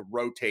ability to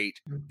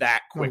rotate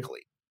that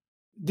quickly.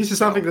 This is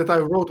something that I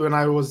wrote when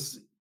I was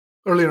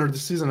earlier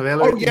this season.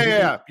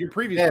 Your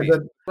previous piece.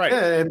 Right.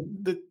 Yeah,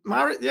 and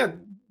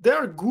they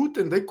are good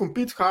and they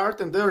compete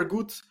hard and they are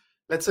good,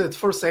 let's say, at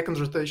first, second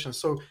rotation.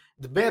 So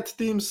the bad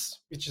teams,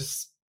 which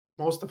is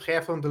most of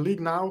half on the league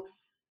now,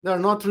 they're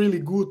not really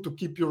good to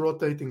keep you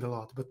rotating a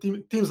lot. But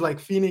teams like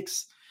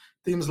Phoenix,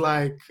 teams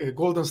like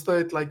Golden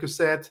State, like you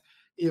said,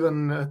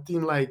 even a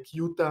team like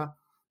Utah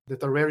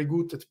that are very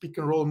good at pick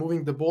and roll,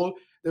 moving the ball,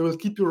 they will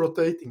keep you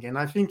rotating. And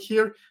I think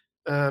here,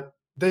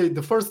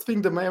 the first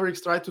thing the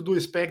Mavericks try to do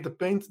is pack the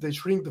paint, they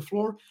shrink the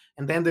floor,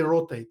 and then they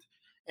rotate.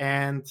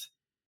 And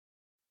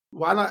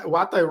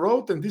what I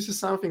wrote, and this is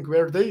something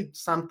where they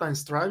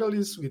sometimes struggle,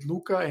 is with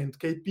Luka and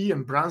KP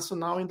and Brunson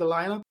now in the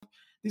lineup.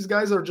 These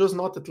guys are just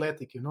not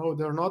athletic,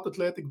 They're not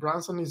athletic.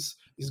 Brunson is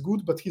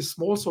good, but he's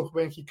small, so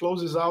when he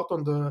closes out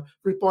on the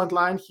three-point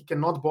line, he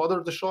cannot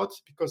bother the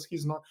shots because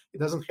he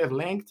doesn't have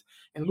length.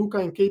 And Luka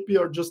and KP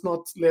are just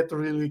not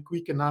laterally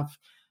quick enough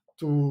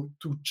to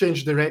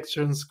change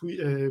directions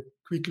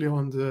quickly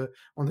on the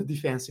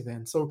defensive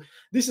end. So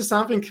this is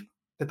something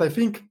that I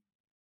think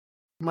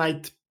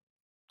might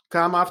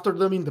come after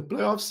them in the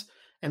playoffs,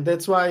 and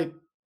that's why,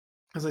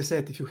 as I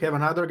said, if you have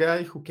another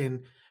guy who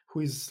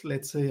is,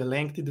 let's say, a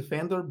lengthy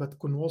defender but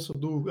can also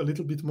do a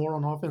little bit more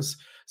on offense,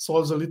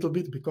 solves a little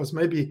bit, because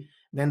maybe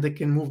then they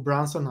can move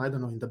Brunson, I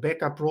don't know, in the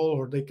backup role,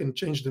 or they can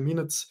change the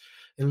minutes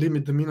and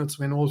limit the minutes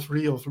when all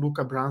three of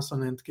Luka,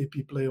 Brunson, and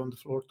KP play on the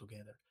floor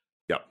together.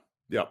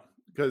 Yep.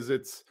 Because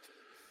it's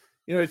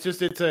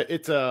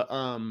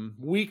a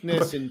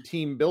weakness in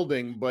team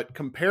building, but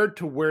compared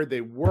to where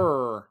they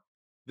were,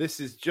 this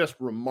is just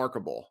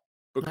remarkable,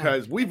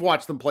 because we've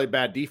watched them play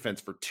bad defense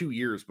for 2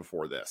 years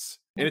before this,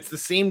 and it's the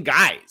same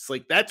guys.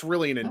 Like, that's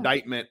really an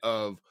indictment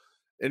of,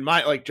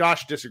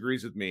 Josh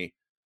disagrees with me.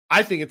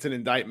 I think it's an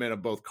indictment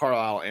of both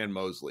Carlisle and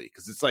Mosley,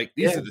 because it's like,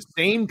 these are the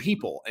same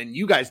people, and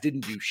you guys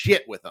didn't do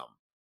shit with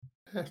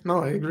them.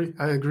 No, I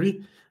agree.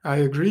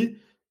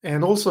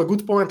 And also a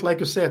good point, like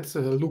you said,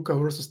 Luka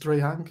versus Trae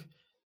Young.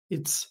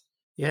 It's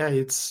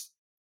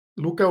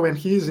Luka when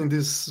he's in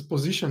this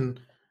position,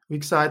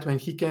 weak side, when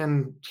he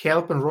can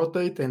help and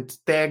rotate and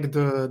tag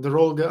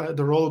the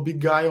roll big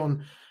guy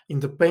in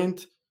the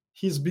paint,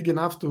 he's big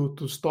enough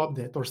to stop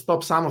that, or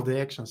stop some of the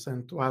actions,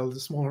 and while the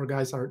smaller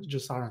guys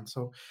aren't.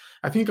 So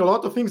I think a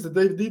lot of things that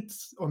they did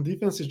on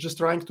defense is just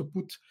trying to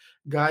put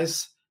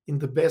guys in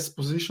the best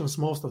positions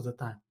most of the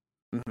time.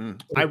 Mm-hmm.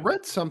 I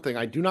read something,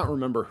 I do not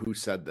remember who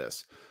said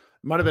this.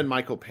 It might have been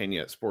Michael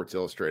Pena at Sports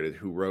Illustrated,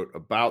 who wrote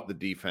about the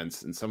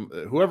defense, and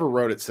whoever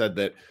wrote it said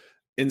that,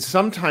 and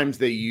sometimes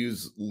they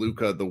use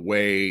Luka the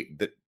way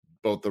that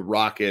both the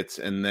Rockets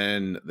and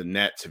then the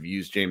Nets have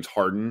used James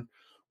Harden,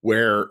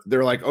 where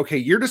they're like, okay,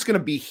 you're just going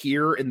to be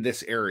here in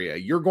this area.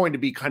 You're going to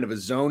be kind of a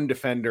zone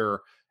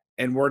defender,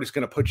 and we're just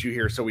going to put you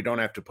here so we don't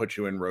have to put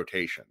you in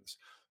rotations,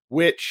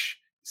 which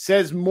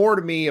says more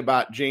to me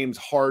about James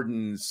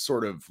Harden's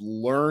sort of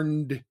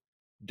learned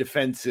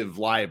defensive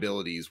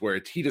liabilities, where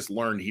he just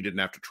learned he didn't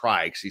have to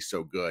try because he's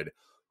so good.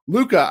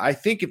 Luka, I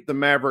think if the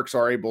Mavericks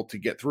are able to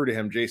get through to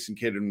him, Jason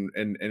Kidd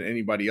and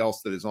anybody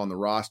else that is on the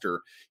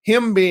roster,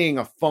 him being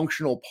a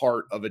functional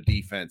part of a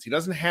defense, he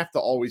doesn't have to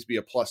always be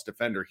a plus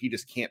defender. He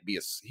just can't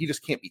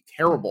be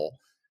terrible.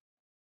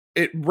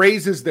 It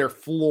raises their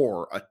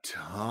floor a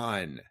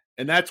ton.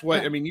 And that's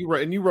what, I mean,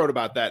 you wrote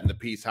about that in the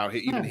piece, how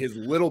even his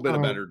little bit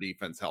of better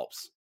defense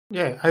helps.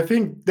 Yeah, I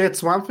think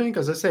that's one thing.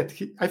 As I said,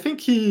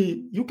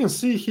 you can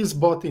see he's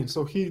bought in.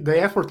 So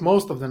the effort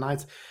most of the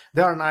nights,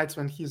 there are nights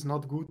when he's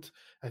not good.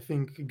 I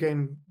think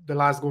the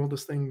last Golden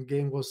State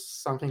game was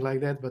something like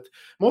that. But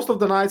most of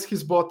the nights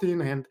he's bought in,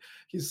 and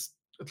he's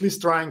at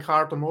least trying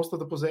hard on most of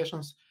the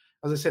possessions.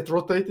 As I said,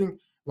 rotating.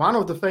 One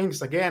of the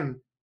things, again,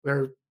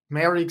 where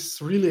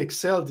Mavericks really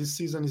excel this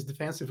season is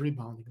defensive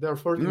rebounding. They're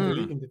third in the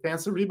league in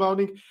defensive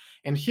rebounding.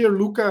 And here,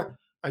 Luka,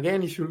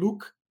 again, if you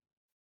look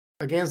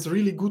against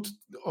really good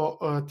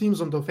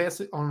teams on the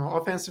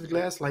offensive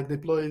glass, like they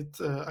played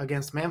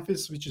against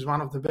Memphis, which is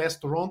one of the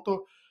best,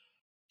 Toronto,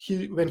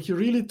 when he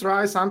really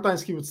tries,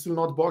 sometimes he would still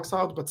not box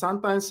out, but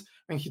sometimes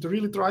when he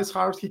really tries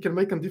hard, he can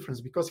make a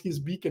difference because he's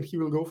big and he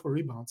will go for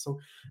rebounds. So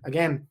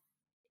again,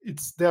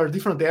 there are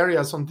different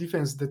areas on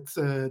defense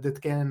that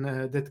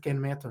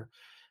can matter.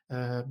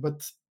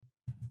 But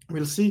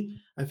we'll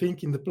see. I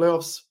think in the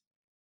playoffs,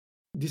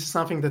 this is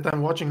something that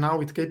I'm watching now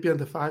with KP and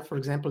the 5, for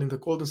example, in the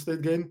Golden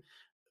State game,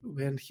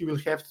 when he will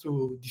have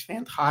to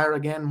defend higher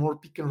again, more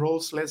pick and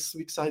rolls, less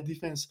weak side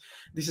defense.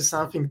 This is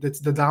something that's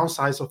the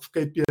downside of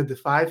KP at the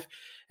 5.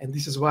 And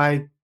this is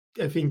why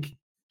I think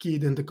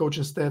Kidd and the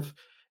coaching staff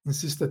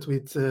insisted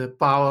with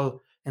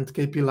Powell and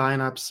KP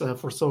lineups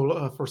for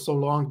so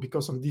long,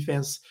 because on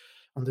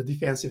the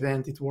defensive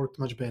end, it worked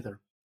much better.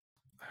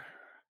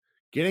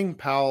 Getting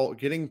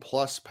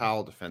plus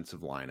Powell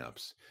defensive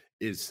lineups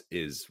is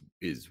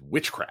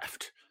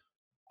witchcraft.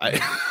 I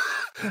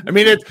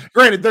mean, it's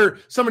granted.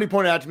 Somebody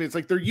pointed out to me, it's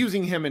like they're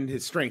using him in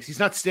his strengths. He's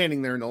not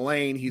standing there in the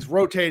lane. He's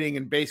rotating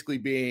and basically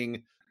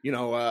being,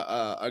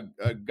 a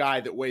guy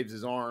that waves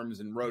his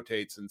arms and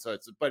rotates. And so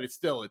it's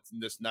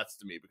just nuts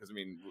to me, because I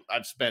mean,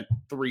 I've spent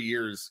 3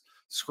 years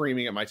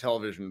screaming at my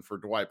television for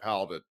Dwight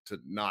Powell to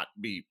not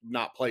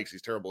play because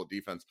he's terrible at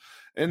defense,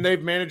 and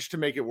they've managed to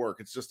make it work.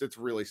 It's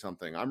really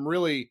something. I'm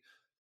really,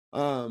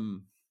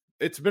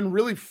 it's been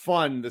really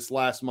fun this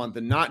last month,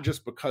 and not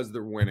just because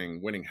they're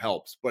winning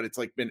helps, but it's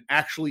like been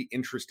actually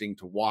interesting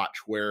to watch.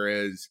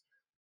 Whereas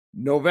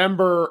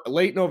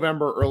late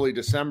November, early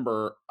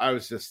December, I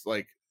was just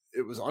like,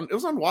 it was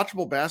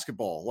unwatchable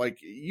basketball. Like,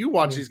 you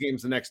watch these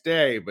games the next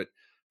day, but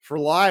for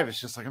live,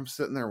 it's just like I'm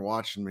sitting there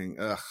watching, being,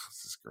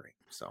 this is great.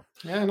 So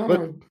yeah, no,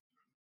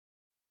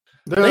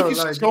 but thank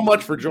you so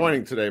much for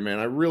joining today, man.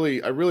 I really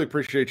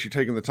appreciate you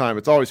taking the time.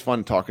 It's always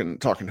fun talking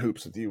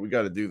hoops with you. We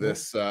got to do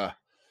this.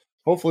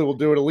 Hopefully we'll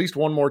do it at least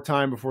one more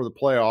time before the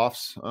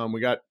playoffs. We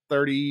got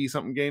 30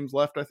 something games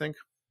left, I think.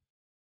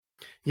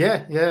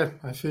 Yeah,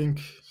 I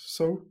think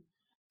so.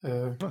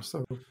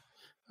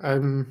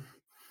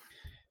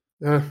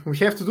 We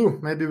have to do.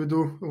 Maybe we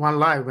do one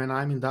live when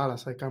I'm in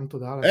Dallas. I come to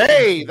Dallas.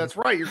 Hey, that's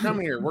right. You're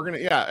coming here. We're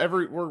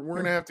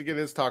gonna have to get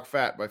his talk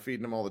fat by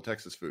feeding him all the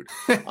Texas food.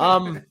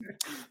 All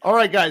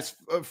right, guys.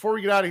 Before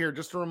we get out of here,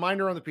 just a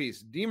reminder on the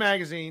piece. D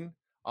Magazine.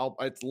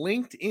 It's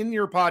linked in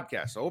your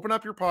podcast. So open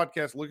up your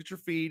podcast, look at your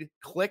feed,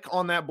 click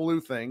on that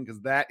blue thing, because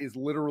that is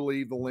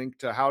literally the link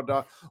to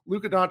how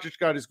Luka Doncic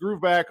got his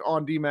groove back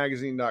on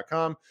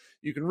dmagazine.com.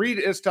 You can read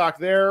his talk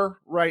there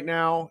right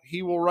now.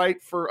 He will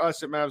write for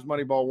us at Mavs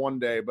Moneyball one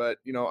day, but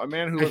a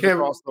man who lives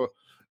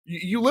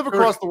you live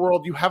across the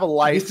world, you have a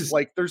life.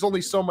 Like, there's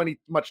only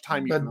much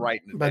time you can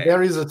write in a day.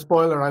 There is a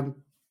spoiler. I'm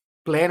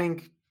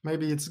planning.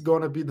 Maybe it's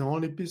going to be the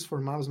only piece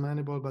for Mavs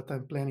Moneyball, but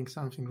I'm planning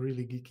something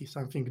really geeky,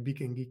 something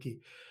big and geeky.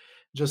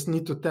 Just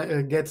need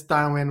to get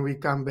time when we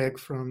come back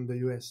from the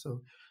US.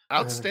 So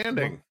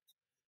outstanding.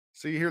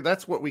 So you hear,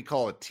 that's what we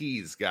call a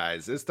tease,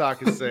 guys. This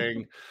talk is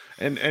saying,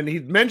 and he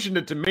mentioned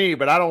it to me,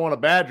 but I don't want to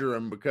badger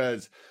him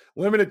because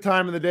limited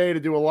time in the day to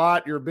do a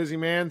lot. You're a busy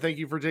man. Thank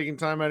you for taking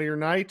time out of your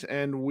night,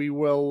 and we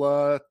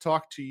will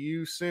talk to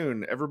you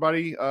soon.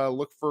 Everybody,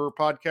 look for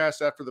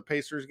podcasts after the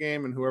Pacers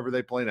game and whoever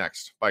they play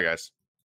next. Bye, guys.